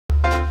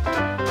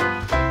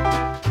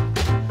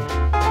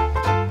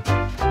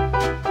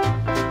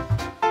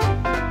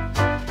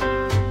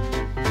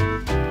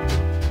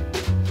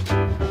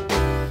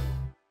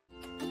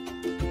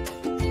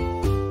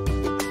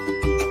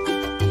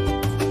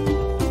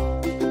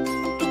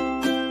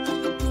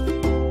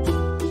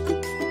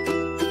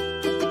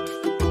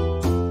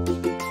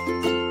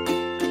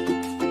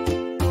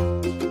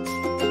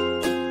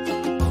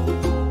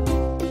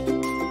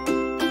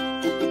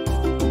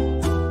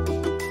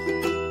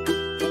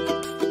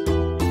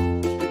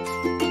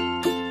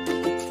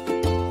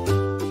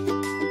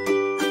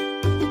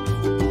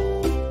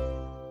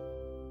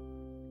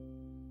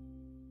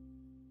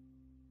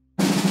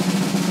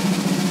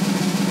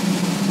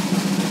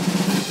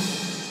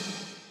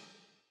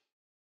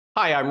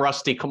Hi, I'm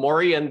Rusty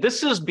Komori, and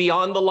this is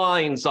Beyond the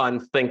Lines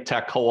on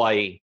ThinkTech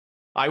Hawaii.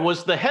 I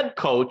was the head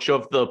coach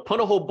of the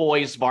Punahou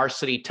boys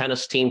varsity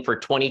tennis team for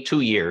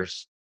 22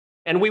 years,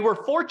 and we were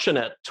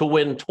fortunate to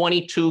win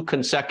 22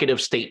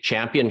 consecutive state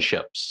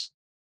championships.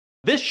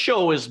 This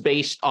show is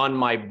based on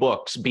my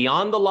books,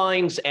 Beyond the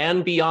Lines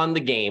and Beyond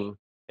the Game,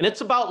 and it's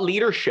about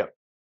leadership,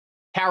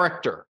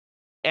 character,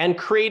 and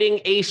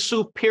creating a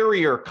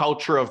superior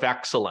culture of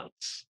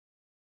excellence.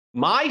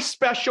 My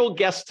special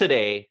guest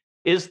today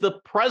is the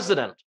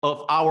president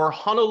of our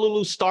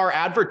Honolulu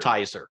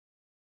Star-Advertiser.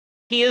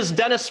 He is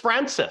Dennis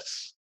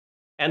Francis.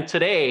 And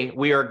today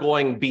we are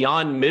going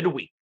beyond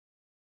midweek.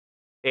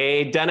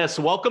 Hey, Dennis,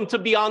 welcome to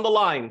Beyond the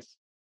Lines.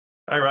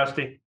 Hi,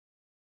 Rusty.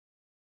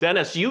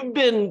 Dennis, you've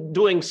been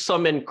doing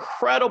some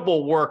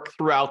incredible work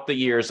throughout the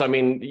years. I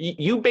mean,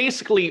 you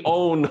basically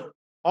own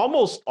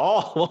almost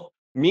all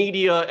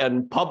media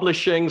and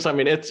publishings. I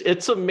mean,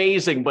 it's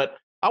amazing. But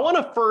I want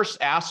to first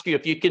ask you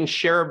if you can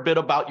share a bit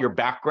about your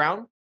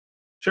background.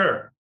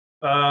 Sure.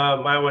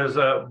 I was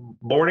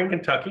born in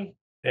Kentucky,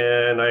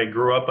 and I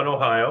grew up in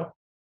Ohio,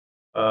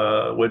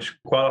 which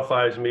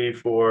qualifies me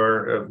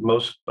for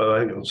most.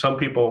 I think some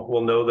people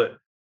will know that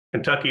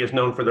Kentucky is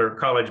known for their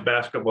college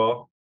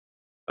basketball.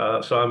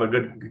 So I'm a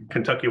good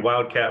Kentucky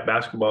Wildcat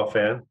basketball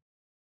fan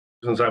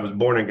since I was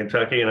born in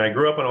Kentucky, and I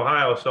grew up in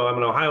Ohio, so I'm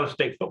an Ohio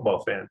State football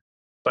fan.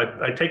 So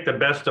I take the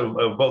best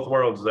of both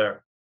worlds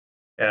there.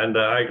 And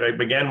I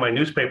began my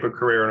newspaper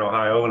career in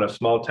Ohio in a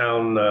small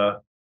town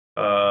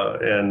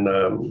in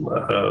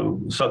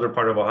southern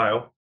part of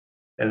Ohio.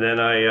 And then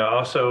I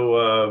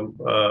also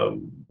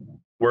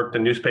worked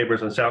in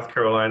newspapers in South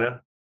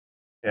Carolina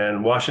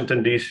and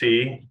Washington,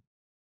 D.C.,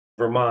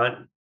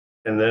 Vermont,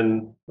 and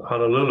then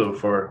Honolulu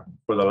for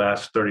the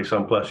last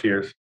 30-some plus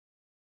years.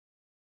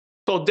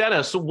 So,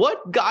 Dennis,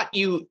 what got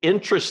you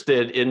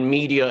interested in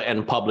media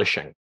and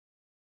publishing?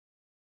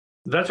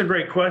 That's a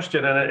great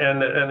question,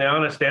 and the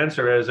honest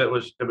answer is it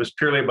was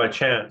purely by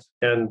chance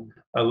and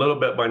a little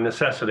bit by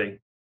necessity.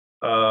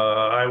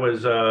 I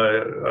was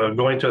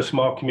going to a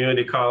small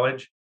community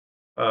college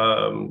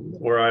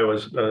where I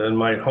was in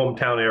my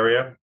hometown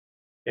area,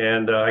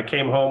 and I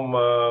came home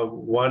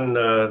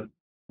one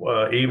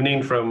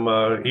evening from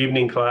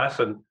evening class,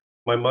 and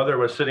my mother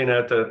was sitting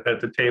at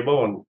the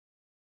table, and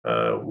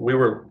we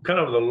were kind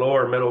of the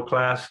lower middle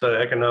class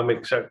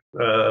economic sector,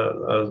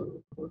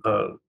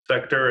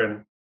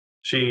 and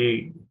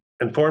she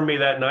informed me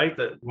that night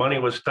that money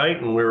was tight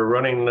and we were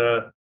running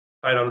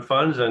tight on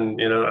funds, and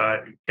I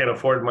can't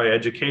afford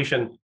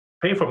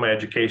pay for my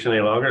education any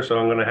longer, so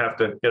I'm going to have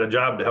to get a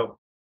job to help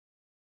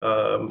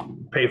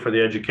pay for the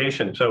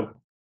education. So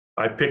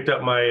I picked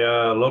up my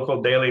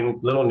local daily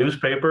little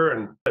newspaper,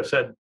 and it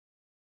said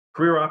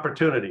career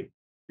opportunity.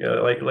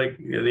 Like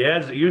the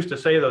ads that used to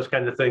say those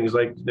kinds of things,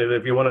 like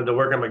if you wanted to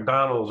work at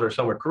McDonald's or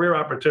somewhere, career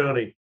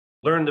opportunity,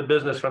 learn the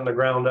business from the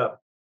ground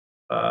up.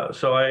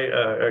 So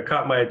I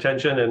caught my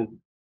attention, and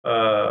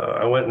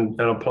I went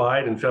and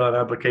applied and filled out an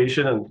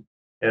application,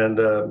 and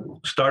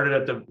started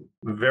at the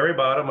very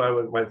bottom.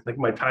 I think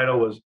my title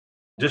was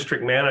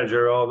district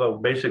manager, although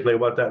basically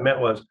what that meant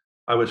was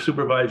I was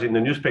supervising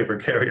the newspaper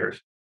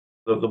carriers,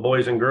 the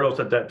boys and girls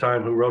at that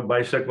time who rode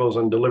bicycles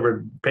and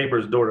delivered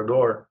papers door to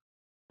door.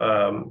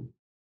 And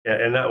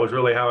that was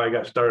really how I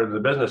got started in the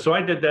business. So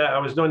I did that. I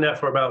was doing that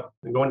for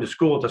going to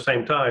school at the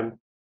same time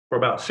for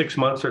about 6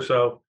 months or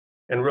so,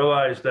 and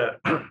realized that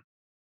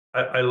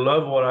I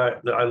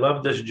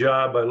love this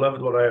job. I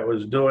loved what I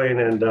was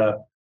doing, and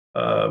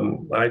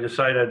I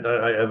decided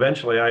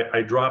eventually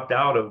I dropped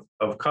out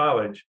of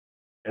college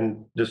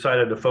and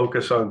decided to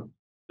focus on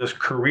this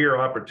career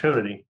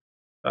opportunity,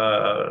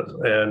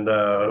 and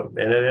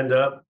it ended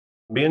up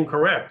being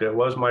correct. It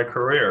was my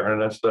career,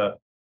 and that's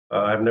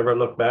I've never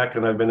looked back,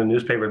 and I've been in the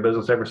newspaper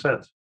business ever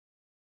since.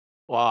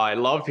 Wow, I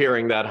love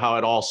hearing that, how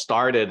it all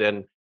started.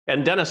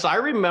 And Dennis, I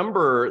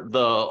remember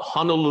the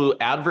Honolulu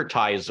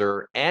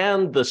Advertiser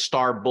and the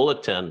Star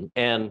Bulletin,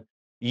 and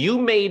you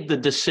made the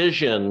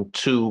decision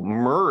to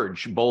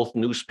merge both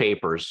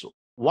newspapers.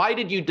 Why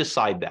did you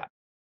decide that?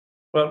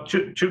 Well,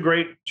 two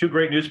great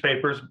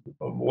newspapers,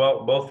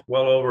 both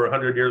well over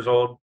 100 years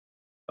old.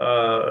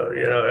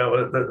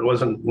 It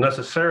wasn't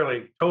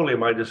necessarily totally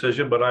my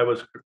decision, but I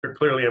was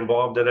clearly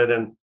involved in it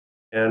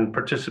and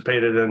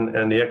participated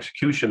in the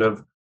execution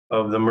of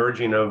the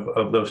merging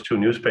of those two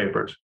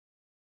newspapers.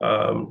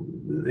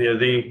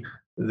 The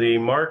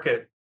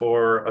market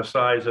for a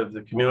size of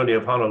the community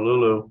of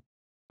Honolulu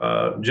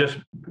just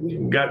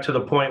got to the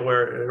point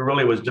where it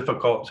really was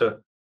difficult to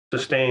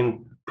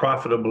sustain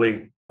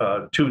profitably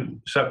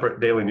two separate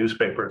daily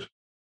newspapers,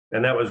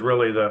 and that was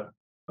really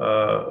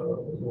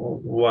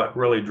what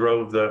really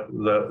drove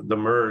the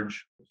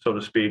merge, so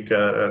to speak.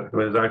 It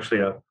was actually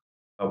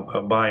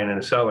a buying and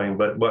a selling,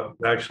 but what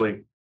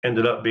actually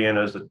ended up being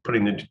is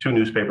putting the two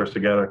newspapers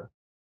together.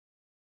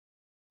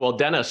 Well,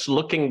 Dennis,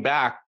 looking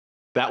back,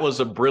 that was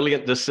a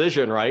brilliant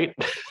decision, right?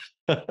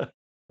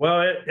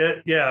 Well,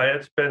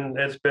 it's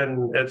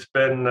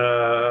been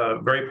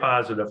very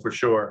positive for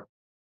sure.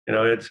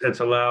 It's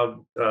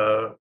allowed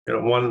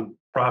one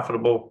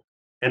profitable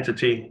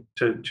entity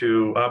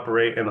to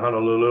operate in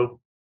Honolulu.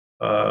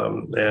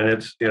 And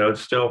it's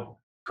still,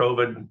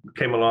 COVID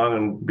came along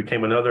and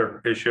became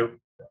another issue.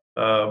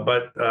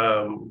 But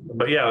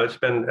yeah, it's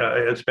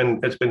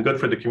been good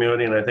for the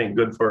community, and I think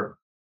good for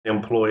the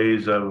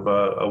employees of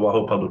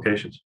Oahu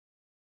Publications.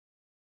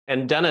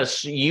 And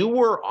Dennis, you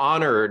were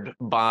honored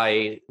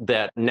by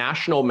that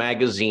national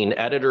magazine,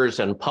 Editors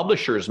and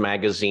Publishers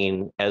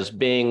magazine, as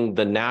being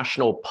the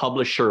National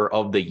Publisher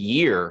of the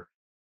Year.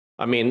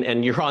 I mean,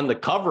 and you're on the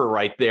cover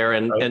right there.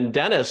 And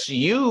Dennis,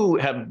 you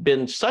have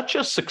been such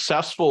a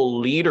successful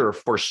leader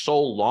for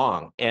so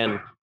long. And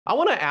I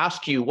want to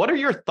ask you, what are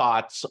your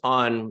thoughts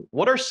on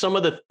what are some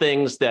of the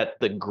things that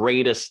the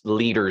greatest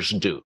leaders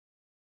do?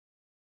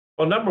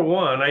 Well, number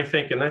one, I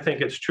think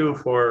it's true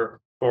for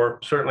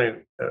certainly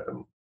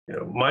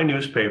my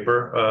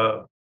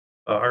newspaper,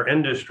 our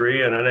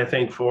industry, and I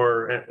think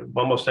for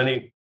almost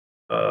any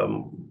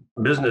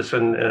business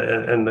in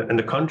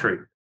the country,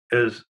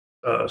 is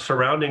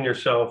surrounding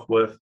yourself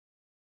with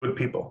good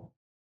people.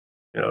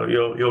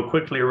 You'll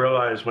quickly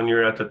realize when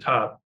you're at the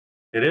top,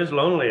 it is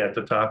lonely at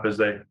the top, as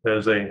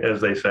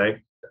they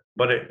say,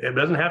 but it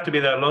doesn't have to be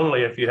that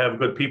lonely if you have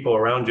good people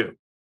around you.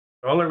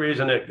 The only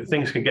reason that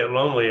things can get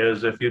lonely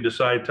is if you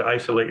decide to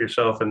isolate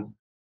yourself and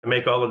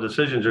make all the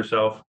decisions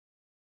yourself,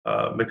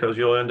 because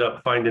you'll end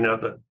up finding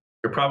out that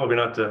you're probably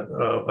not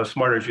as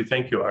smart as you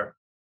think you are.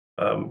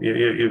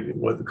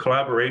 With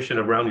collaboration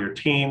around your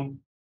team,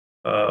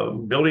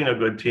 building a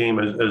good team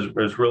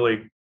is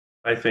really,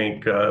 I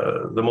think,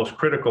 the most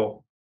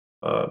critical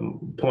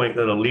point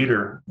that a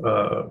leader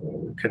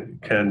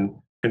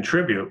can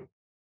contribute.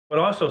 But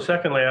also,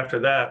 secondly, after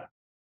that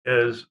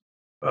is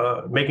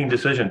making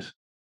decisions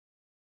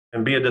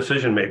and be a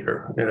decision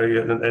maker,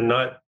 and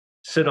not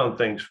sit on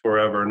things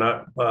forever.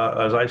 Not,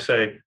 as I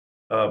say,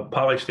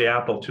 polish the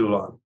apple too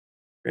long.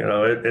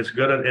 It's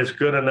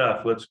good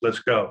enough. Let's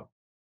go.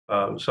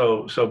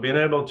 So being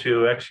able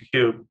to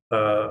execute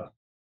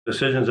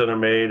decisions that are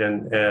made,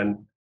 and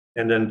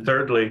then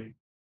thirdly,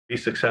 be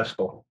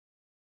successful.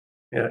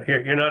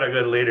 You're not a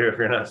good leader if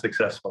you're not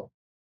successful.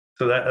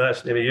 So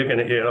that's you can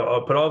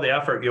put all the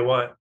effort you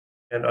want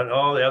and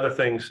all the other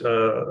things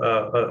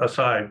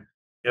aside.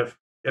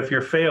 If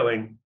you're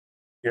failing,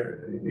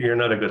 you're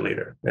not a good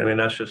leader. I mean,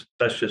 that's just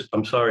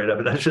I'm sorry,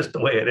 but that's just the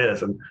way it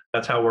is, and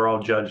that's how we're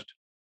all judged.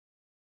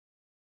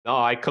 No,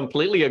 I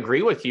completely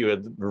agree with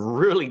you.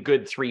 Really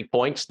good 3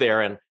 points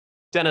there. And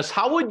Dennis,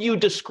 how would you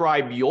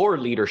describe your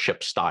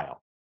leadership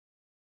style?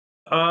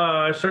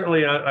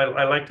 Certainly,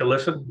 I like to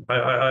listen.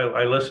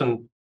 I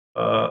listen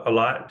a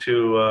lot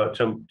to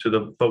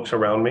the folks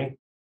around me.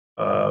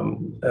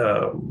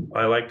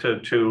 I like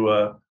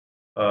to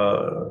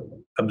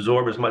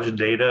absorb as much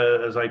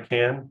data as I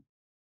can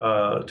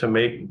to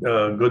make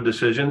good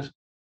decisions.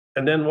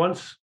 And then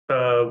once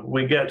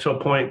we get to a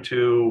point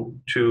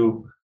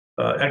to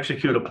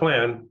execute a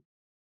plan,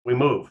 we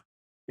move.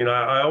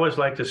 I always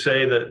like to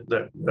say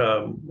that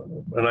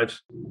and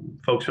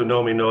folks who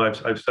know me know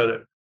I've said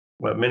it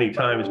many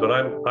times, but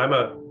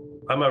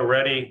I'm a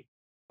ready,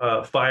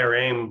 fire,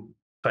 aim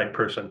type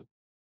person.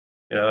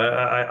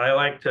 I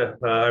like to,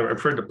 I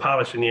referred to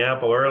polishing the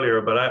apple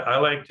earlier, but I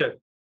like to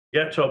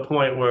get to a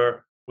point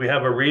where we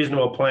have a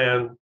reasonable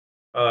plan.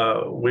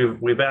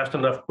 We've asked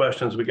enough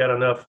questions. We got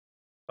enough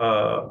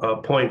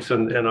points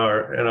in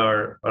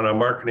our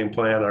marketing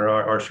plan or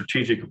our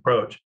strategic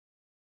approach,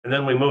 and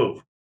then we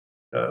move.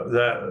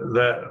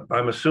 That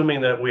I'm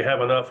assuming that we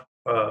have enough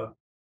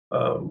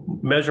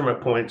measurement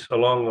points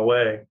along the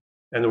way,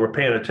 and that we're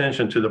paying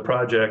attention to the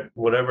project,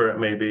 whatever it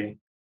may be,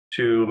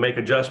 to make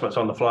adjustments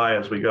on the fly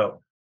as we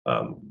go.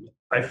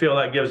 I feel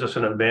that gives us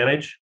an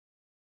advantage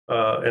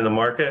in the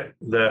market,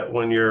 that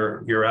when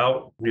you're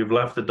out, you've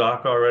left the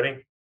dock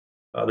already.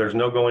 There's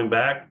no going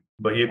back,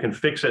 but you can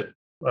fix it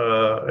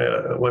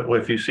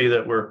if you see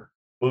that we're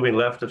moving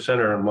left of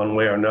center in one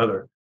way or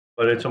another.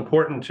 But it's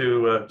important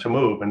to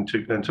move and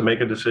to make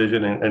a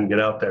decision and get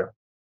out there.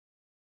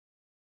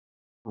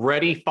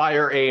 Ready,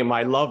 fire, aim.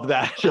 I love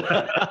that.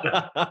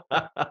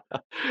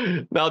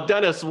 Now,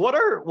 Dennis, what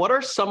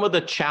are some of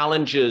the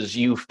challenges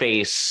you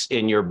face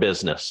in your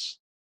business?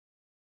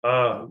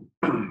 A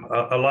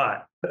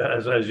lot,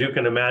 as you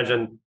can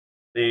imagine.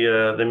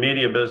 The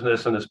media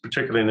business, and it's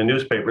particularly in the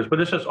newspapers, but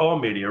it's just all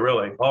media,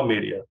 really, all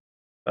media.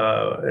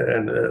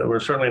 And we're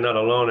certainly not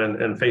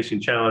alone in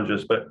facing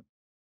challenges. But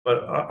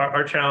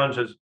our challenge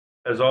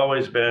has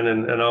always been,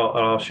 and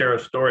I'll share a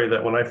story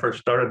that when I first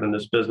started in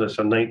this business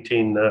in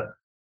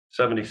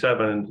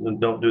 1977, and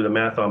don't do the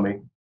math on me,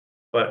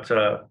 but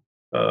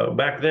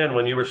back then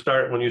when you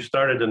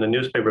started in the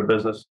newspaper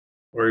business,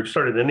 or you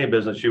started any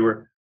business, you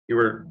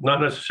were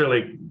not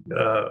necessarily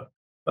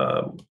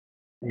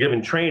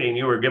given training,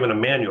 you were given a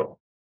manual.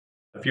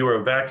 If you were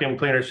a vacuum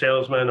cleaner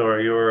salesman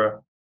or you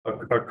were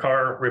a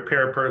car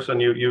repair person,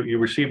 you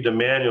received a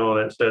manual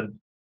and it said,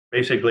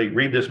 basically,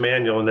 read this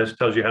manual and this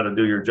tells you how to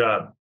do your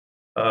job.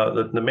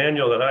 The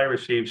manual that I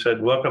received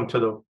said, welcome to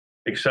the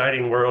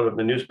exciting world of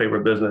the newspaper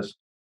business.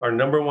 Our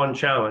number one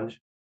challenge,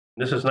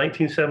 this is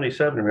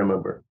 1977,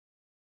 remember,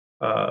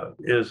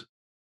 is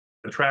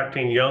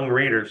attracting young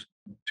readers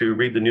to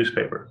read the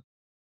newspaper.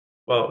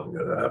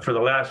 Well, for the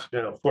last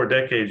 4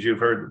 decades, you've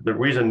heard the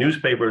reason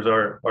newspapers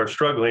are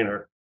struggling,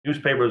 or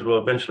newspapers will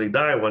eventually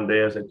die one day,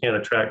 is they can't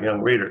attract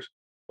young readers.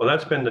 Well,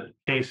 that's been the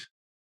case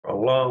for a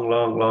long,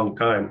 long, long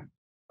time.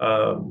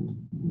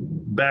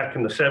 Back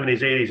in the 70s,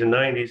 80s, and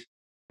 90s,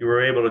 you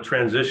were able to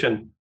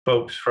transition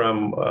folks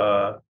from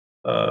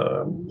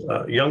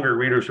younger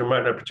readers who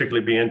might not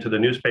particularly be into the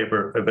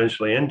newspaper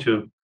eventually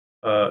into,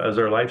 as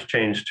their lives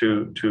changed,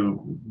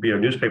 to be a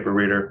newspaper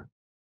reader.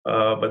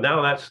 But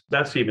now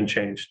that's even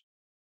changed.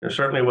 And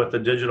certainly with the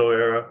digital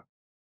era,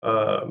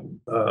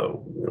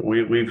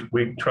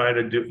 we try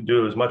to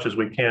do as much as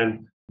we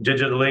can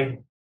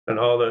digitally and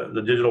all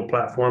the digital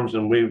platforms,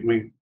 and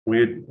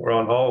we're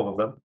on all of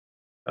them,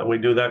 and we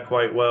do that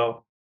quite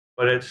well.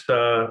 But it's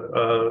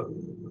the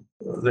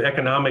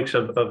economics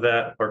of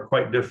that are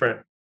quite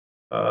different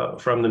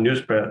from the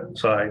newsprint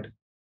side.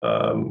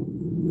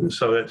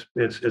 So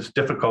it's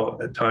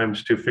difficult at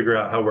times to figure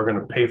out how we're going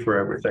to pay for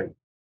everything,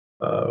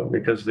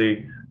 because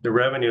the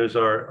revenues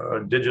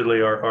are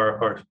digitally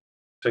are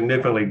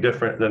significantly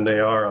different than they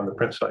are on the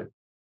print side.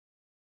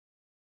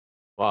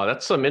 Wow,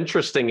 that's some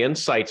interesting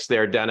insights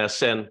there,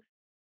 Dennis. And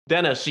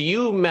Dennis,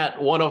 you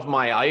met one of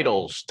my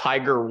idols,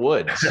 Tiger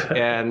Woods,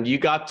 and you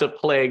got to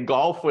play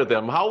golf with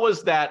him. How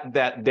was that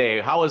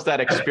day? How was that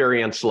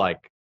experience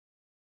like?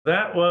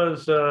 That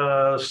was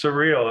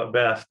surreal at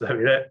best. I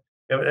mean,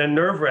 and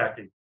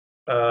nerve-wracking.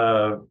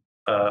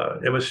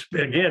 It was,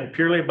 again,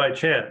 purely by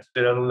chance.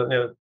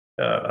 I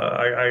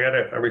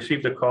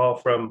received a call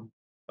from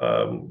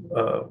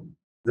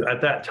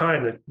at that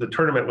time the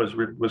tournament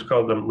was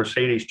called the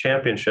Mercedes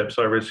Championship.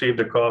 So I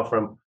received a call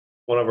from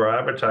one of our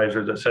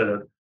advertisers that said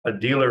a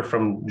dealer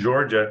from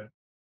Georgia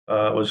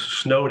was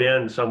snowed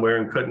in somewhere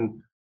and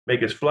couldn't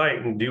make his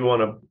flight, and do you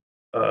want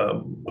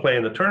to play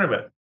in the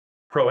tournament,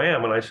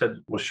 Pro-Am? And I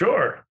said, well,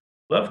 sure,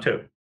 love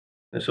to.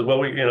 And said,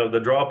 well, the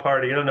draw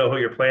party, you don't know who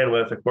you're playing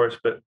with, of course,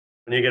 but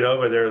when you get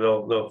over there,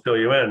 they'll fill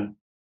you in.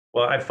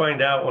 Well, I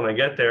find out when I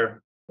get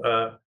there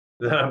that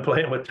I'm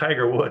playing with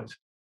Tiger Woods,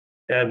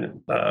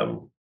 and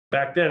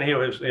back then he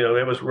was,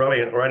 it was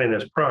right in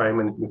his prime,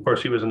 and of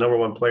course he was the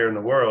 #1 player in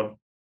the world.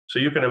 So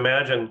you can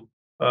imagine,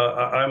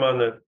 I'm on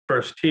the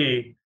first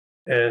tee,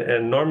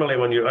 and normally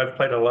I've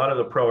played a lot of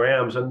the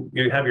Pro-Ams, and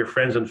you have your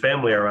friends and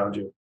family around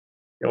you,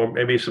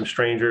 maybe some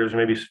strangers,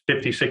 maybe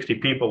 50, 60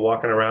 people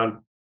walking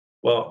around.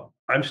 Well,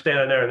 I'm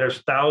standing there, and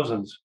there's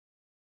thousands,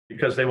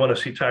 because they want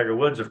to see Tiger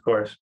Woods, of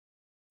course.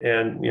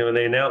 And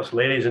they announce,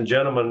 ladies and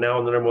gentlemen, now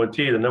on the #1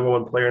 tee, the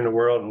 #1 player in the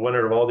world and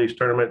winner of all these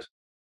tournaments.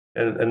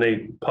 And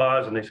they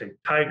pause and they say,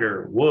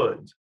 Tiger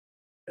Woods.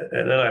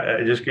 And then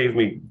it just gave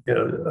me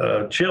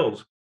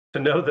chills to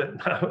know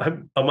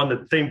that I'm on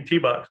the same tee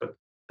box with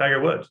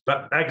Tiger Woods.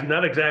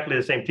 Not exactly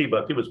the same tee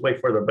box. He was way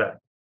further back.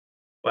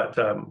 But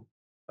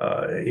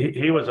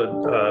he was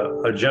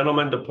a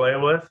gentleman to play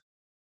with.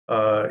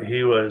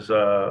 He was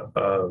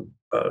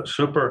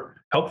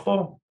super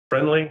helpful,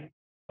 friendly.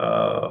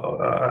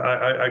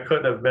 I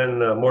couldn't have been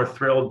more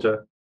thrilled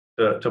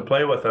to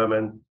play with him,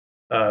 and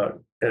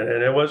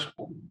it was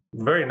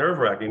very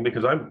nerve-wracking,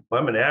 because I'm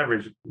an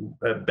average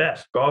at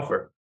best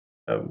golfer,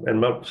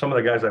 and some of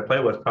the guys I play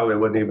with probably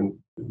wouldn't even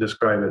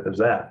describe it as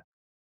that.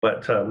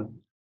 But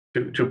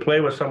to play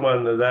with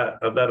someone of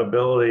that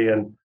ability,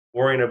 and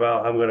worrying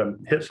about I'm going to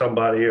hit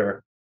somebody,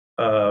 or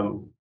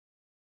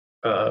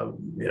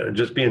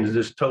just being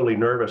just totally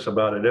nervous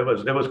about it, it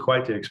was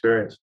quite the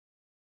experience.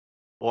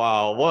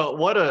 Wow,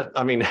 what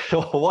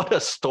a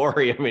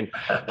story. I mean,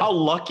 how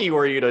lucky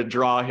were you to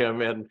draw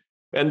him?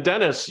 And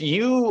Dennis,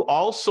 you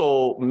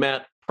also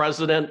met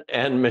President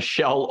and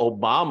Michelle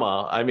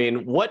Obama. I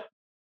mean,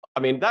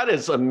 that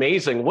is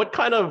amazing. What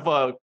kind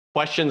of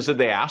questions did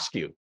they ask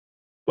you?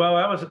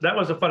 Well, that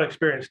was a fun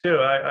experience too.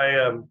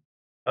 I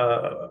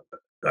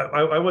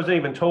wasn't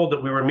even told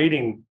that we were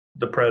meeting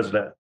the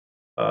president.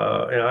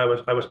 And I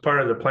was part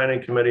of the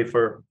planning committee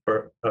for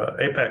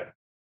APEC,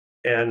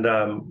 and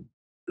a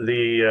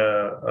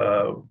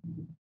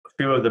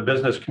few of the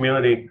business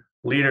community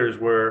leaders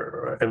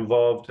were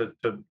involved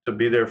to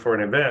be there for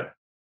an event.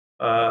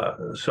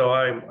 So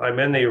I'm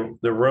in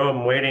the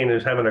room waiting,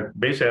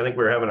 basically I think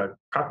we were having a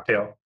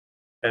cocktail,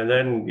 and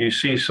then you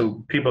see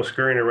some people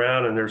scurrying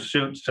around in their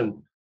suits,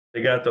 and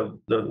they got the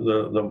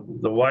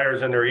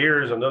wires in their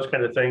ears and those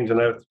kind of things,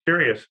 and I was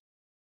curious.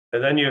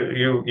 And then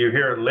you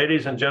hear,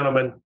 ladies and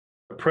gentlemen,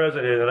 the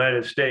President of the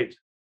United States.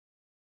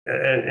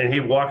 And he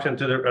walks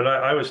into and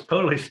I was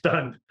totally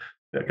stunned,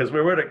 because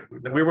we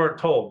weren't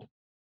told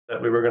that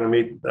we were going to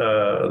meet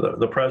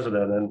the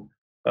president. And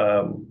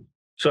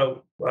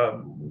so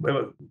it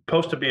was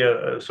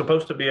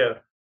supposed to be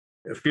a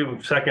few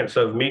seconds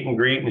of meet and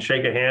greet and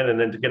shake a hand, and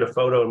then to get a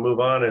photo and move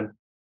on.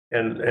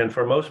 And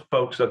for most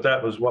folks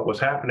that was what was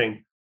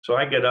happening. So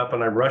I get up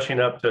and I'm rushing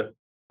up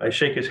I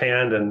shake his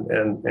hand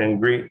and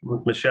greet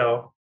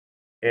Michelle,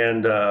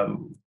 and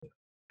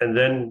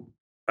then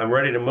I'm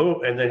ready to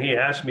move, and then he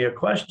asked me a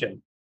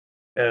question,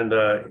 and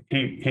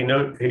he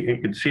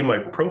could see my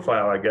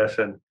profile, I guess,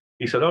 and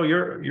he said, "Oh,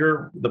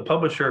 you're the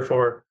publisher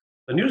for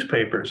the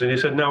newspapers. And he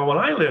said, now when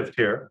I lived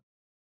here,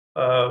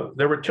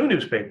 there were two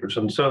newspapers,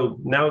 and so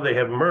now they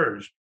have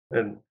merged.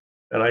 And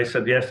I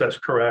said, yes, that's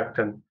correct.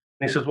 And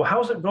he says, well,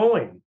 how's it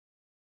going?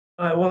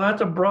 Well,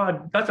 that's a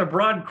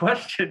broad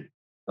question.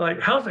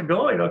 Like, how's it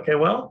going? Okay,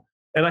 well,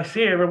 and I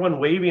see everyone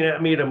waving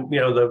at me to,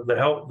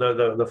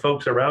 the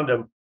folks around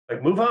him,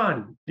 like, move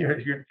on,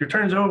 your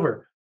turn's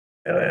over.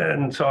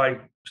 And so I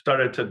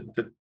started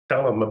to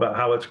tell him about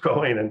how it's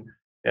going, and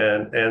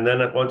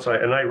then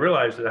I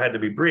realized that I had to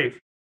be brief.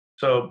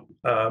 So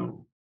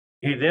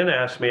he then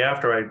asked me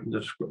after I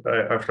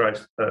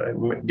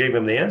gave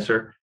him the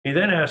answer. He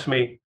then asked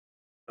me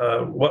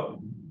what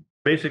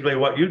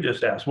you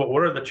just asked.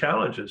 What are the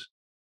challenges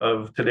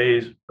of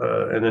today's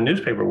in the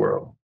newspaper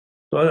world?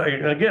 So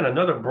again,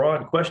 another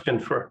broad question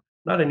for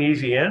not an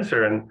easy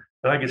answer, and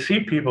I could see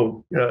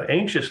people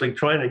anxiously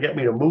trying to get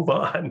me to move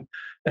on.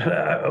 And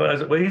I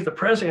was, well, he's the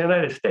president of the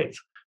United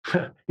States.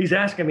 He's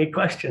asking me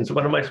questions.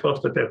 What am I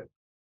supposed to do?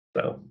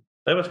 So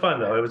that was fun,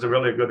 though. It was a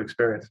really good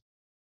experience.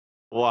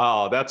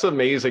 Wow, that's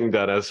amazing,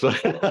 Dennis.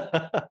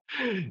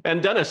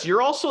 And Dennis,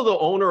 you're also the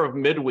owner of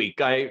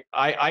Midweek. I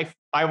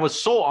was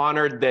so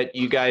honored that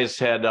you guys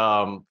had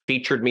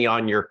featured me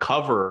on your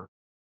cover,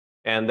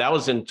 and that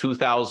was in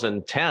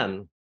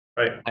 2010.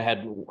 Right.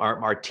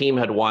 Our team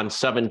had won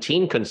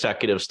 17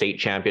 consecutive state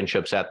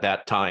championships at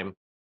that time.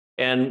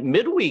 And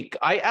Midweek,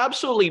 I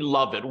absolutely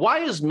love it. Why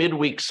is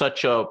Midweek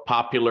such a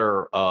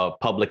popular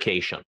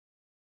publication?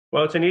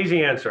 Well, it's an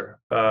easy answer.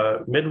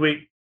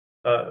 Midweek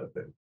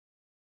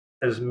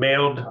is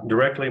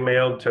directly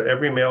mailed to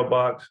every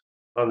mailbox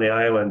on the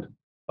island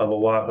of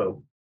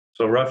Oahu.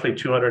 So roughly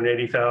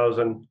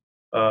 280,000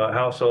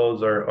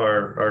 households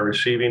are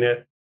receiving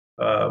it,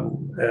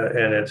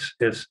 and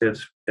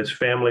it's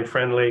family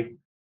friendly.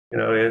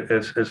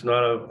 It's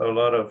not a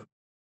lot of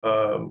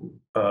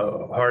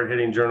hard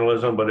hitting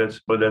journalism, but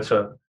it's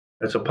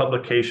a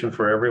publication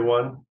for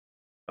everyone,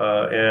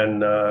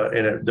 and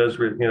it does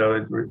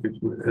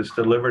it's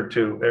delivered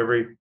to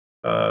every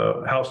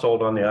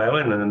household on the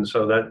island, and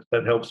so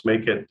that helps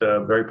make it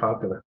very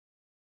popular.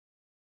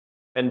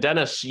 And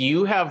Dennis,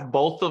 you have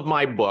both of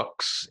my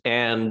books,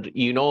 and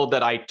you know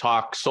that I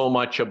talk so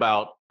much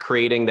about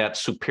creating that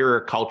superior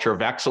culture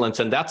of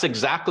excellence, and that's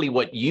exactly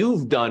what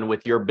you've done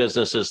with your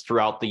businesses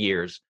throughout the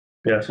years.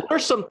 Yes. What are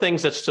some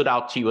things that stood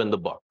out to you in the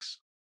books?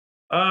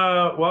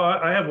 Well,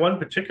 I have one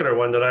particular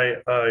one that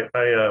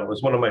I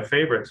was one of my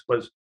favorites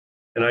was,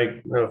 and I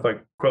don't know if I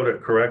quote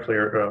it correctly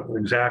or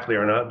exactly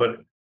or not, but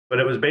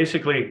it was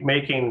basically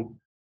making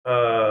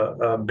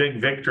big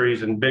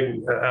victories and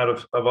big out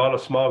of all the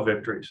small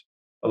victories.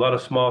 A lot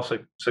of small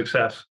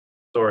success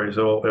stories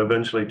that will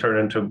eventually turn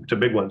into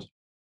big ones.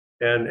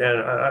 And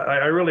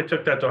I really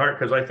took that to heart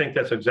because I think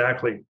that's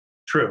exactly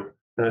true,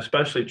 and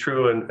especially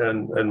true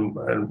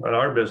in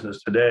our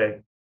business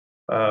today,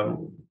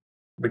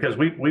 because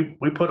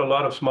we put a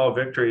lot of small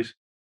victories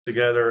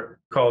together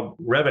called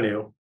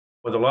revenue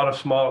with a lot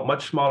of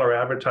much smaller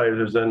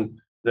advertisers than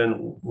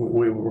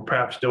we were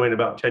perhaps doing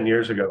about 10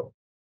 years ago.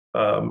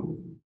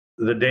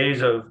 The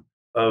days of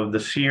the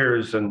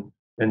Sears and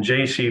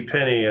J.C.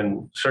 Penney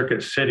and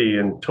Circuit City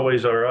and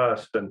Toys R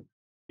Us, and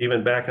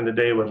even back in the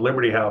day with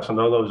Liberty House and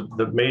all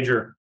the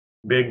major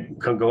big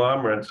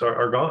conglomerates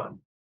are gone.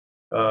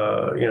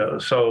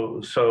 So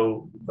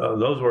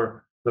those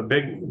were the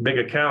big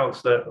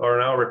accounts that are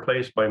now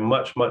replaced by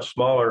much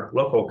smaller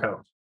local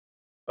accounts.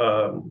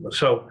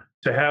 So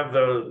to have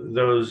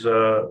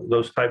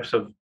those types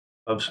of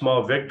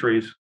small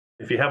victories,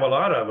 if you have a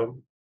lot of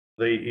them,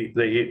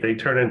 they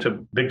turn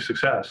into big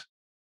success.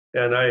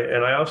 And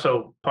I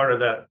also, part of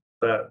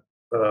that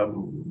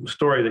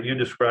story that you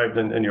described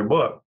in your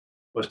book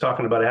was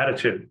talking about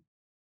attitude,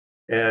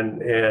 and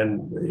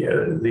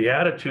the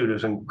attitude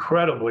is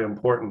incredibly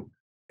important.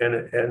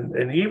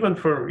 And even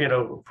for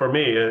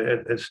me,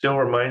 it still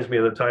reminds me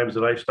of the times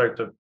that I start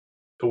to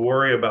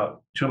worry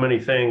about too many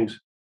things,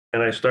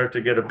 and I start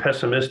to get a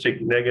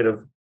pessimistic,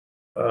 negative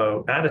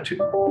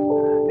attitude.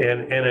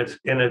 And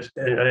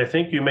I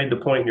think you made the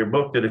point in your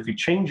book that if you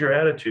change your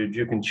attitude,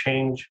 you can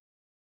change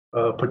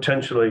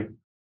potentially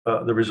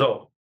the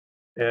result,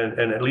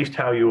 and at least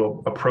how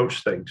you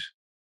approach things.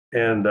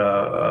 And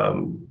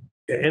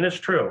it's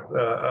true.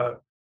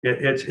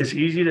 It's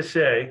easy to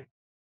say,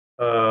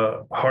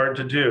 hard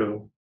to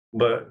do,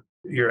 but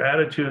your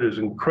attitude is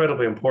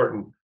incredibly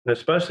important, and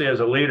especially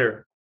as a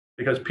leader,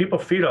 because people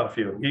feed off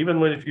you,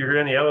 even if you're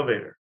in the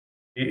elevator,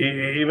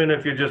 even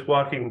if you're just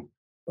walking,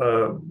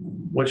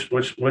 which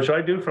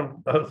I do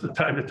from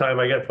time to time.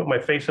 I got to put my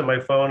face in my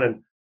phone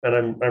and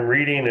I'm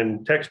reading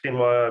and texting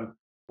while I'm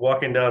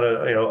walking down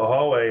a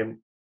hallway,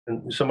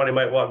 and somebody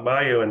might walk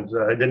by you and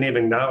I didn't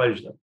even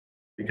acknowledge them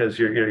because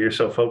you're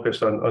so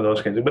focused on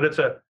those kinds of things.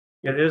 But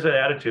it is an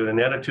attitude, and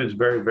the attitude is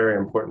very, very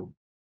important.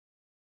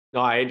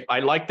 No, I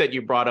like that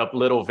you brought up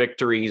little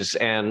victories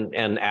and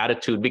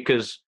attitude,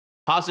 because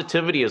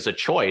positivity is a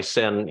choice,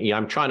 and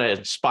I'm trying to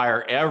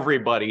inspire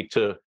everybody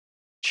to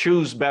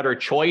choose better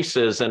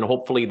choices, and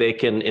hopefully they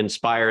can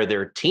inspire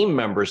their team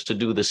members to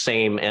do the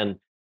same. And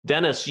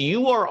Dennis,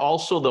 you are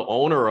also the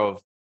owner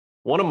of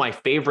one of my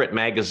favorite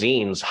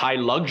magazines, High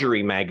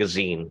Luxury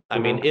Magazine. I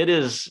mean,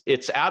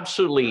 it's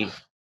absolutely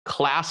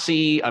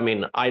classy. I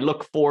mean, I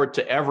look forward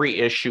to every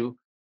issue.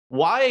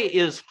 Why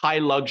is High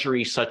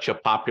Luxury such a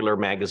popular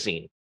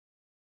magazine?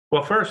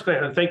 Well, first,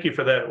 thank you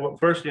for that. Well,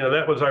 first,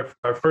 that was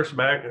our first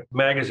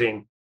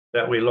magazine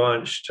that we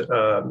launched,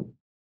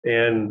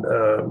 and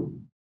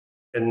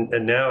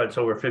now it's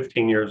over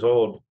 15 years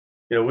old.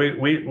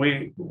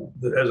 We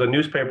as a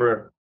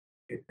newspaper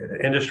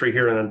industry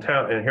here in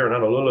town and here in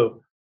Honolulu,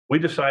 we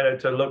decided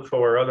to look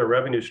for other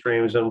revenue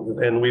streams,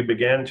 and we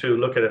began to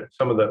look at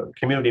some of the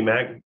community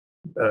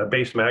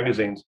based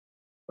magazines.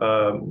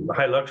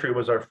 High Luxury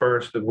was our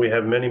first, and we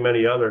have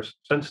many others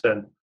since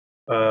then,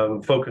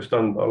 focused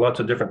on lots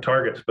of different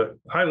targets. But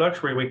High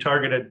Luxury, we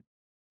targeted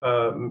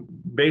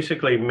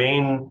basically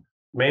mainland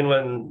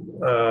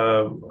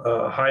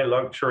high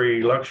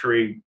luxury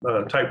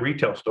type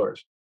retail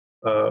stores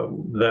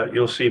that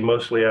you'll see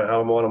mostly at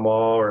Ala Moana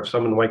Mall or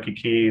some in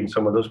Waikiki and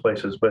some of those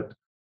places. But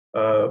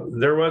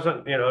there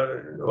wasn't,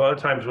 a lot of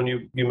times when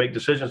you make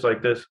decisions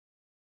like this,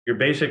 you're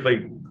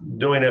basically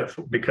doing it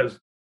because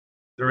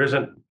there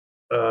isn't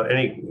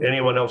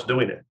anyone else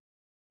doing it.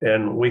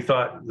 And we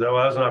thought that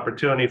was an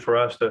opportunity for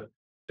us to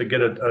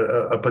get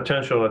a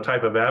potential, a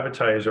type of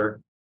advertiser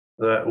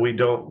that we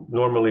don't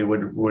normally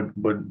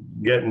would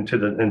get into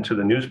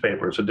the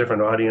newspaper. It's a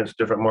different audience,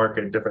 different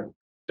market, different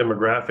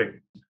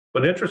demographic.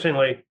 But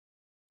interestingly,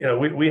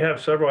 we have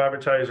several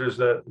advertisers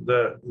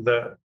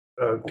that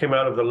came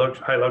out of the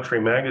High Luxury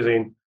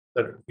magazine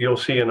that you'll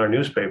see in our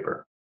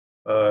newspaper.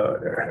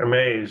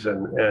 Hermes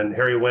and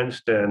Harry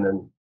Winston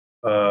and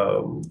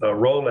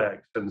Rolex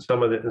and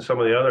some of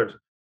the others.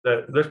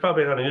 That there's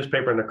probably not a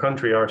newspaper in the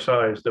country our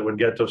size that would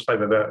get those type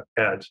of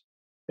ads,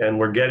 and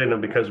we're getting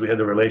them because we had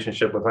the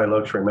relationship with High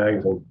Luxury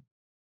magazine.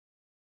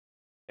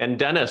 And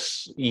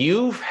Dennis,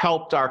 you've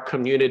helped our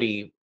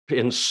community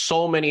in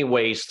so many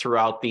ways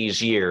throughout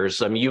these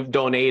years. I mean, you've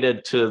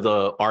donated to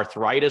the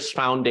Arthritis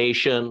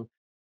Foundation.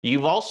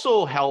 You've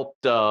also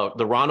helped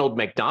the Ronald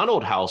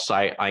McDonald House,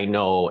 I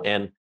know.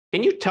 And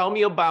can you tell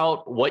me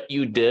about what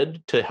you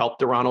did to help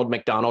the Ronald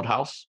McDonald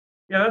House?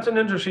 Yeah, that's an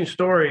interesting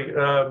story,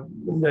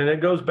 and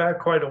it goes back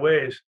quite a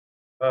ways.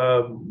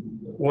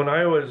 When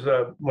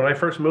I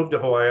first moved to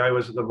Hawaii, I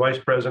was the vice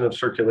president of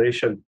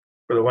circulation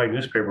for the Hawaii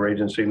Newspaper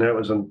Agency, and that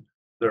was in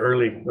the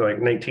early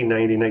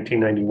 1990,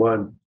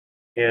 1991.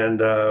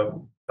 And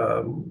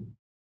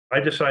I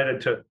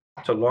decided to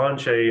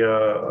launch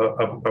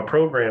a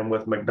program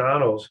with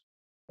McDonald's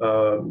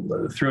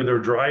through their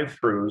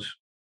drive-throughs,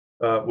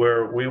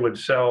 where we would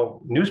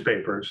sell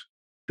newspapers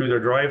through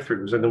their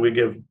drive-throughs, and then we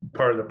give a good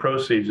part of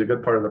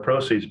the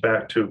proceeds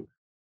back to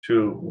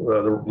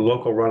the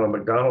local Ronald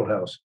McDonald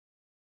House.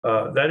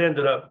 That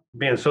ended up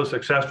being so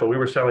successful. We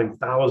were selling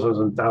thousands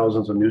and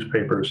thousands of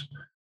newspapers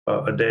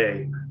a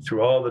day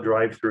through all the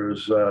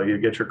drive-throughs. You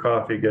get your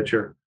coffee, get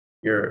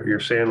your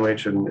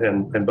sandwich,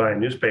 and buy a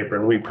newspaper.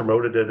 And we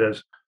promoted it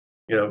as,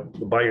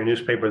 buy your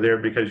newspaper there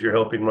because you're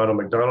helping Ronald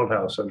McDonald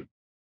House. And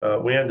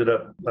we ended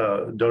up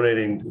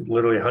donating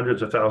literally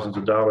hundreds of thousands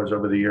of dollars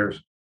over the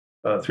years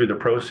through the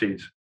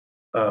proceeds.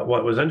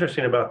 What was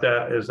interesting about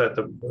that is that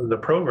the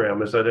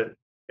program is that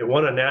it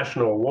won a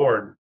national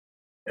award,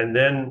 and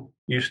then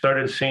you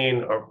started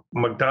seeing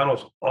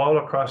McDonald's all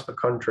across the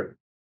country,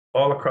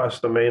 all across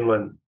the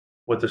mainland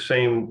with the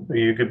same.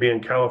 You could be in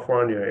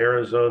California,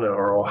 Arizona,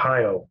 or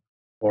Ohio,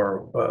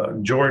 or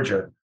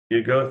Georgia.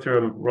 You go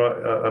through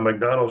a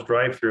McDonald's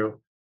drive-through,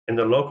 and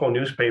the local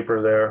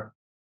newspaper there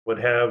would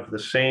have the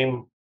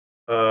same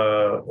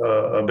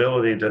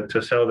ability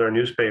to sell their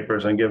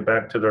newspapers and give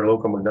back to their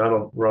local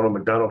Ronald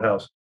McDonald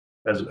House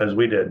as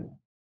we did.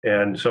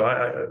 And so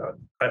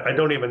I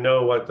don't even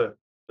know what the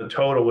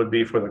total would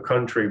be for the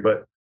country,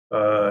 but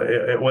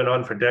it went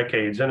on for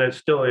decades, and it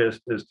still is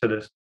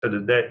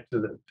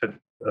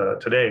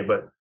today.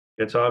 But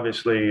it's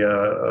obviously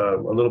a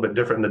little bit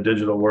different in the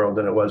digital world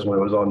than it was when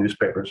it was all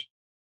newspapers.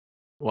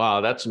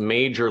 Wow, that's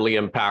majorly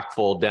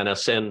impactful,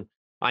 Dennis. And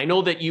I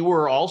know that you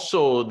were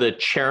also the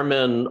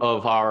chairman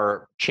of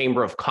our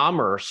Chamber of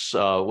Commerce.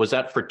 Was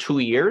that for 2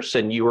 years,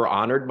 and you were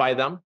honored by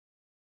them?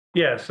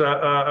 Yes,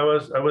 I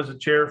was the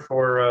chair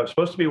for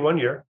supposed to be 1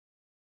 year,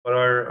 but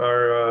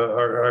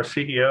our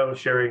CEO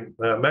Sherry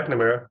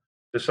McNamara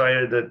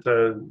decided that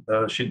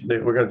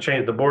we're going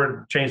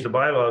to change the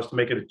bylaws to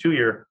make it a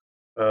 2-year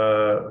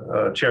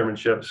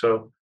chairmanship.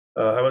 So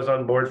I was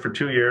on board for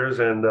 2 years,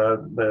 and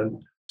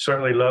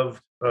certainly loved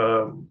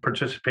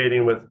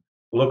participating with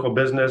local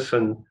business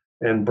and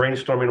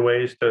brainstorming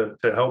ways to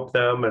help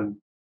them, and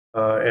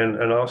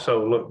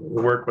also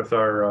work with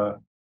our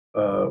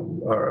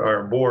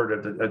board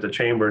at the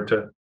chamber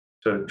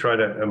to try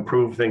to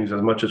improve things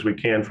as much as we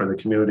can for the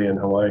community in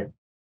Hawaii.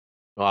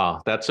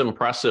 Wow, that's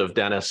impressive,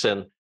 Dennis.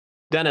 And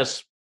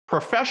Dennis,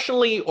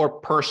 professionally or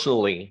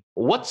personally,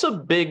 what's a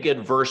big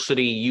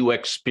adversity you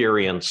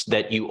experienced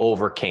that you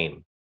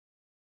overcame?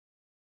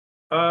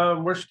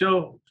 We're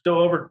still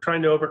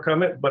trying to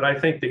overcome it, but I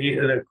think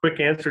the quick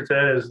answer to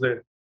that is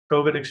the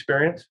COVID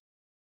experience.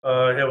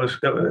 It was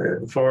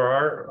for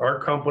our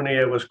company.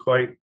 It was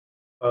quite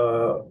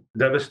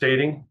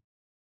devastating.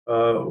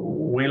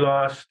 We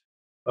lost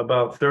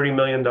about $30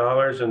 million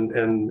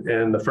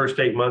in the first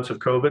 8 months of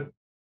COVID,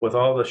 with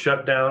all the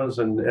shutdowns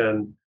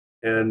and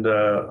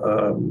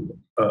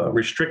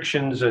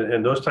restrictions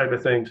and those type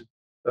of things.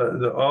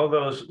 All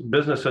those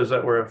businesses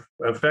that were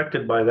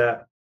affected by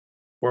that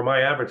were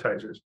my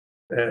advertisers.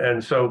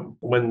 And so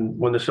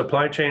when the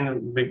supply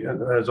chain,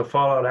 as a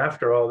fallout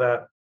after all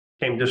that,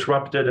 came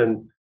disrupted,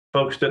 and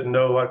folks didn't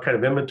know what kind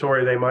of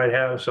inventory they might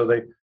have, so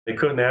they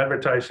couldn't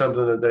advertise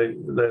something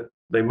that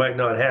they might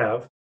not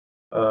have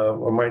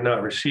or might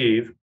not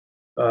receive.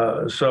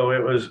 So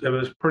it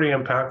was pretty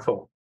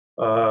impactful.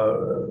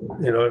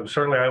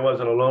 Certainly I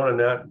wasn't alone in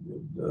that.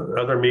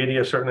 Other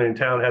media, certainly in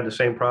town, had the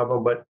same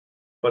problem, but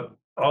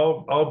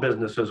all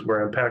businesses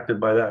were impacted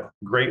by that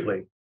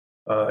greatly.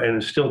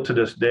 And still to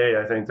this day,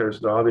 I think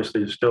there's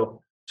obviously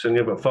still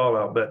significant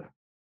fallout, but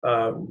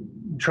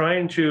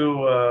trying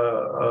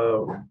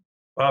to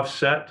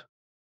offset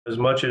as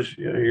much as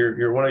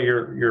one of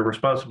your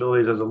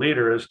responsibilities as a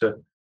leader is to,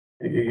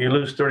 you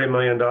lose $30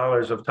 million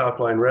of top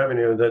line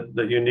revenue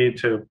that you need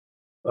to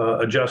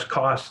adjust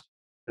costs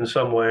in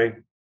some way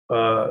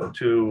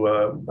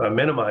to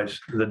minimize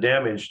the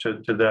damage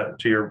to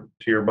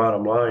your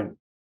bottom line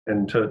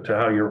and to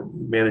how you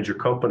manage your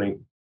company.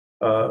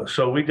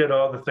 So we did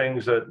all the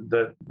things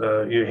that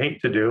you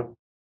hate to do,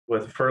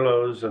 with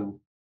furloughs and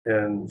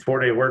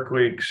 4-day work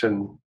weeks,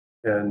 and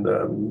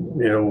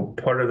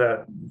part of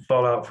that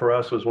fallout for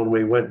us was when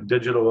we went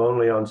digital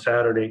only on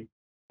Saturday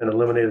and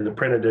eliminated the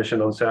print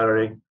edition on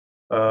Saturday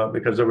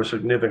because there were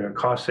significant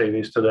cost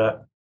savings to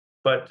that.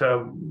 But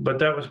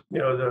that was,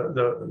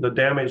 the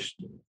damage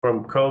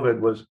from COVID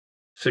was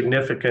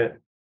significant,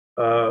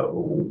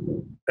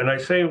 and I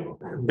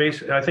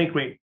think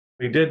we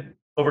did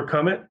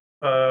overcome it,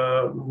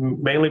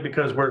 mainly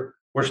because we're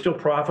still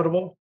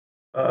profitable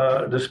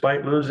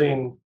despite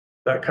losing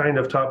that kind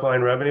of top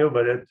line revenue.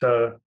 But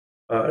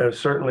it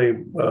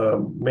certainly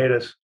made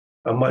us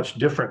a much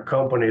different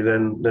company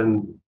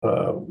than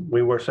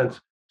we were since,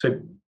 say,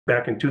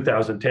 back in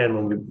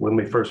 2010 when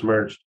we first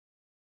merged.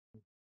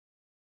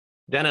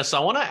 Dennis, I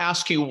want to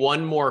ask you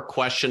one more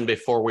question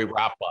before we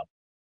wrap up.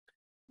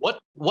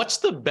 What's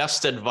the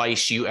best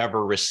advice you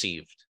ever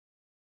received?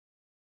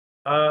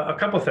 A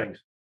couple things,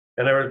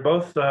 and they were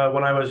both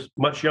when I was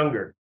much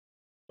younger,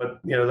 but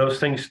those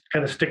things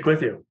kind of stick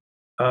with you.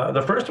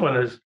 The first one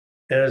is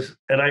and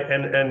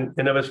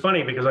it was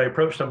funny because I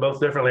approached them both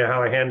differently,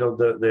 how I handled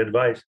the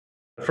advice.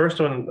 The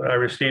first one I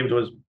received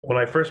was when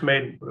I first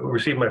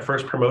received my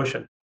first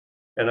promotion,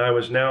 and I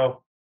was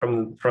now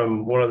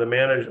from one of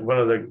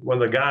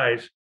the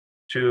guys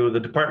to the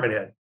department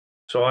head.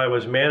 So I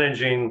was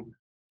managing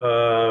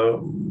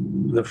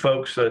the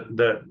folks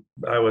that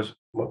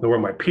were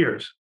my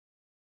peers,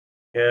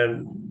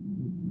 and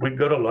we'd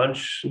go to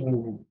lunch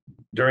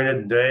during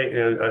the day,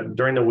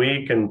 during the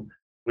week, and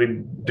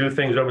we'd do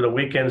things over the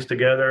weekends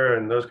together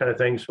and those kind of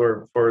things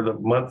for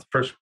the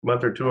first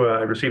month or two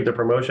I received the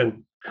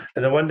promotion.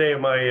 And then one day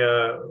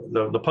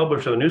the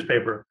publisher of the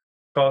newspaper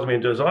calls me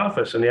into his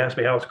office and he asked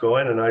me how it's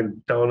going, and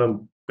I'm telling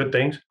him good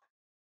things.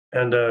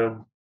 And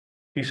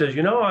he says,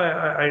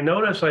 I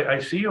notice I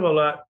see you a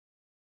lot,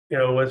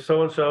 with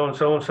so and so and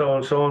so and so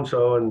and so and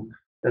so,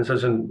 and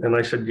says, and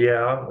I said,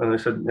 yeah. And I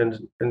said,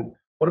 and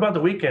what about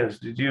the weekends?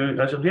 Did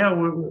you? I said, yeah.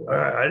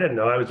 I didn't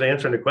know. I was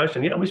answering the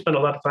question. Yeah, we spend a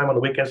lot of time on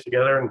the weekends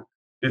together and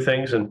do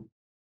things. And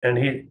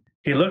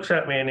he looks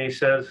at me and he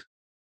says,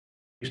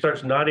 he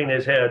starts nodding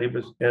his head.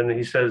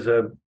 He says,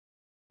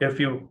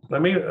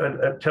 let me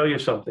tell you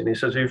something. He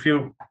says, if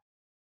you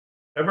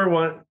ever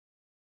want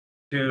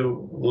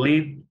to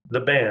lead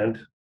the band,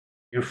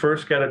 you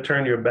first got to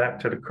turn your back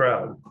to the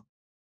crowd.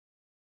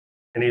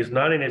 And he's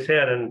nodding his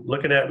head and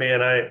looking at me,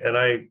 and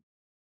I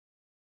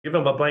give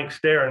him a blank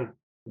stare, and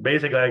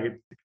basically I could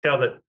tell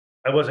that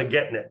I wasn't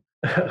getting it.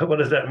 What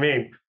does that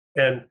mean?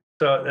 And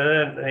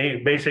then he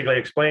basically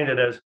explained it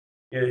as,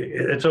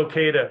 it's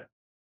okay to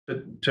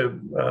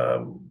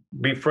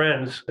be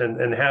friends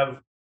and have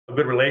a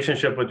good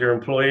relationship with your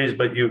employees,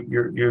 but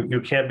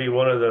you can't be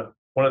one of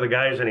the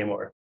guys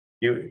anymore.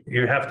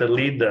 You have to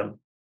lead them.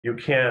 You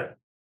can't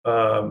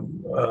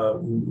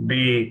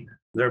be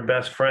their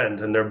best friend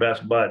and their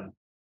best bud.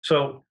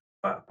 So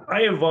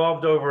I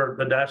evolved over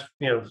the last,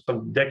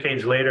 some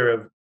decades later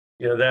of,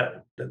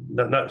 that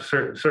not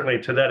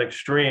certainly to that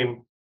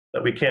extreme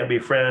that we can't be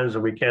friends or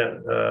we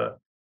can't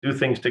do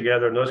things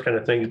together and those kind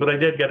of things. But I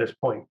did get his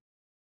point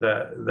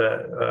that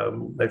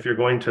if you're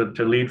going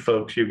to lead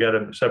folks, you've got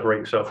to separate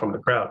yourself from the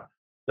crowd.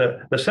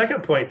 The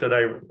second point that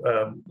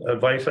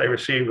advice I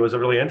received was a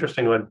really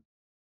interesting one,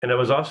 and it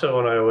was also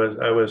when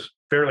I was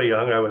fairly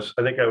young.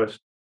 I think I was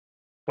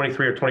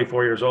 23 or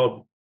 24 years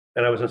old,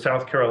 and I was in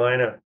South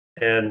Carolina,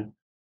 and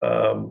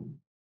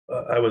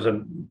I was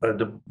a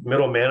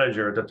middle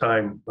manager at the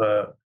time,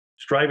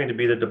 striving to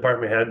be the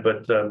department head.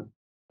 But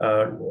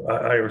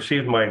I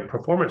received my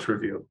performance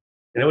review,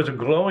 and it was a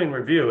glowing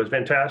review. It was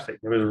fantastic.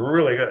 It was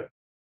really good.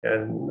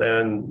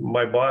 And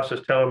my boss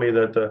is telling me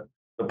that the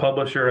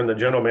publisher and the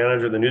general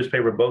manager of the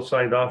newspaper both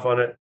signed off on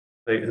it.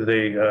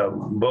 They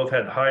both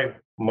had high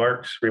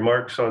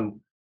remarks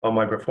on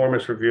my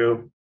performance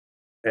review,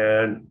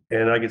 and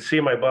I could see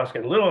my boss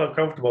getting a little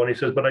uncomfortable. And he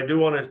says, "But I do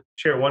want to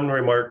share one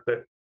remark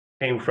that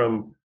came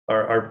from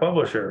our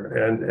publisher,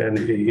 and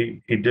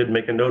he did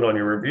make a note on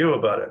your review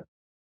about it."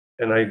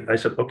 And I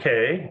said,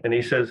 "Okay." And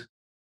he says,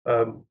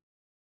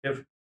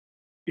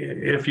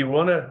 "If you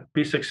want to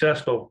be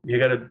successful, you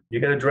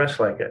gotta dress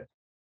like it."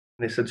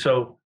 And he said,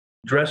 "So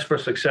dress for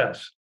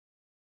success."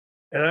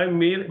 And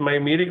my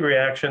immediate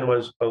reaction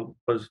was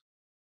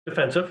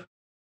defensive.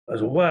 I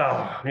was,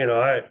 "Well,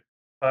 I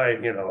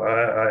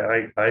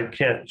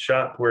can't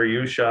shop where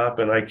you shop,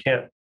 and I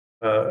can't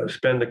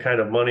spend the kind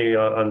of money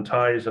on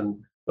ties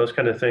and those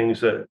kind of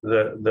things that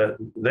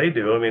they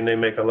do. I mean, they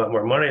make a lot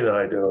more money than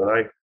I do, and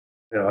I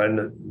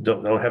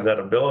don't have that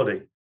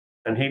ability."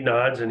 And he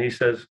nods and he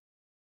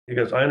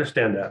goes, "I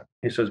understand that."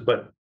 He says,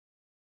 "But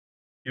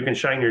you can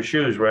shine your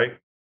shoes, right?"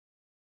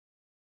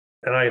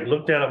 And I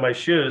looked down at my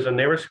shoes, and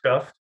they were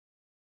scuffed.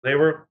 They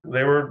were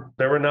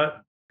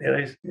not,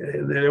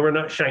 they were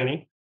not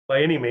shiny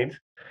by any means,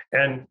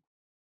 and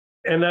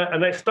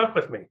that stuck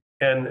with me,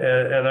 and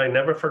I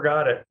never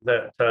forgot it.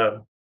 That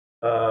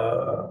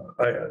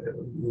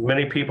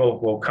many people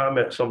will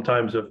comment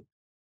sometimes of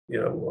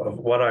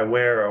what I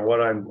wear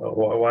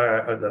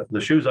or the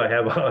shoes I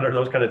have on or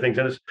those kind of things,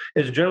 and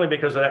it's generally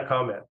because of that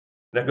comment.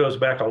 And it goes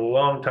back a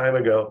long time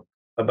ago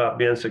about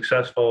being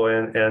successful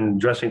and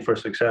dressing for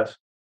success.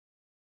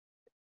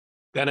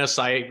 Dennis,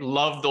 I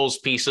love those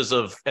pieces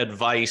of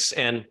advice.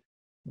 And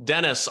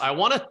Dennis, I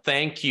want to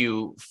thank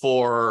you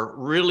for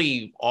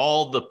really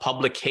all the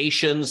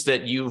publications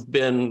that you've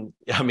been,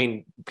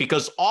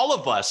 because all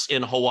of us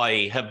in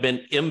Hawaii have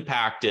been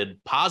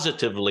impacted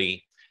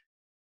positively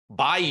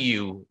by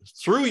you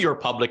through your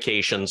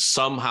publications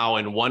somehow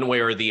in one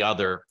way or the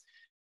other.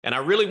 And I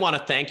really want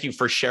to thank you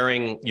for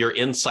sharing your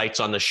insights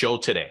on the show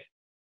today.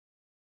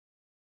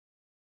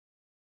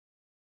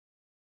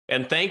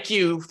 And thank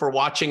you for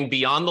watching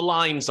Beyond the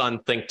Lines on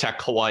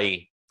ThinkTech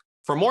Hawaii.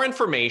 For more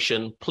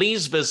information,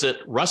 please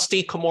visit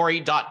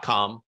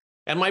rustykomori.com,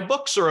 and my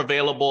books are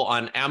available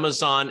on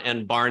Amazon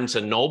and Barnes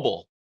 &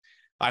 Noble.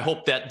 I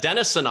hope that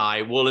Dennis and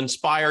I will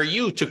inspire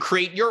you to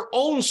create your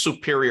own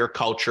superior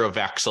culture of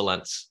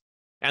excellence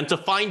and to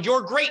find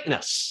your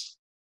greatness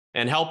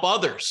and help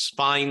others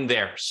find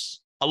theirs.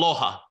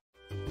 Aloha.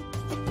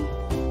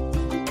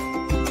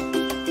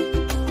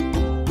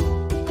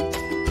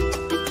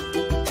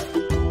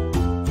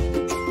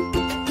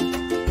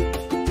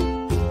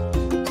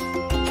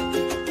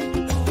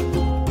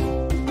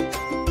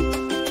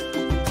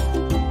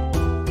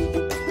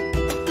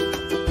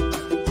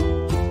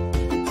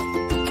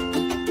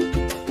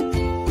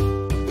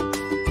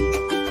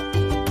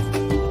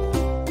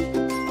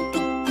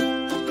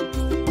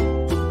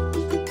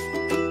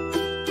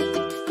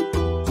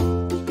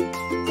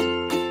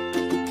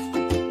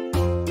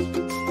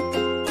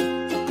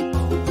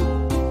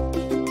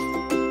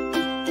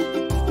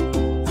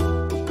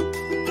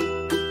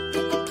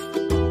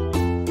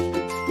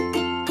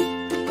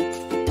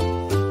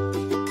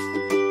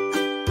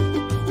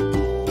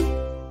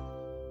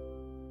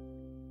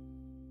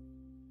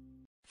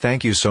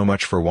 Thank you so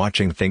much for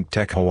watching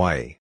ThinkTech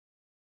Hawaii.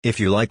 If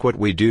you like what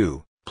we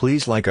do,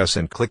 please like us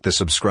and click the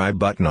subscribe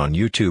button on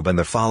YouTube and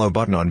the follow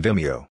button on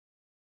Vimeo.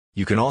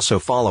 You can also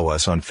follow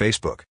us on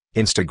Facebook,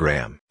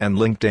 Instagram, and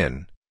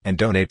LinkedIn, and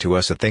donate to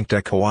us at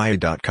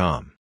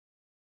thinktechhawaii.com.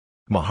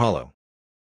 Mahalo.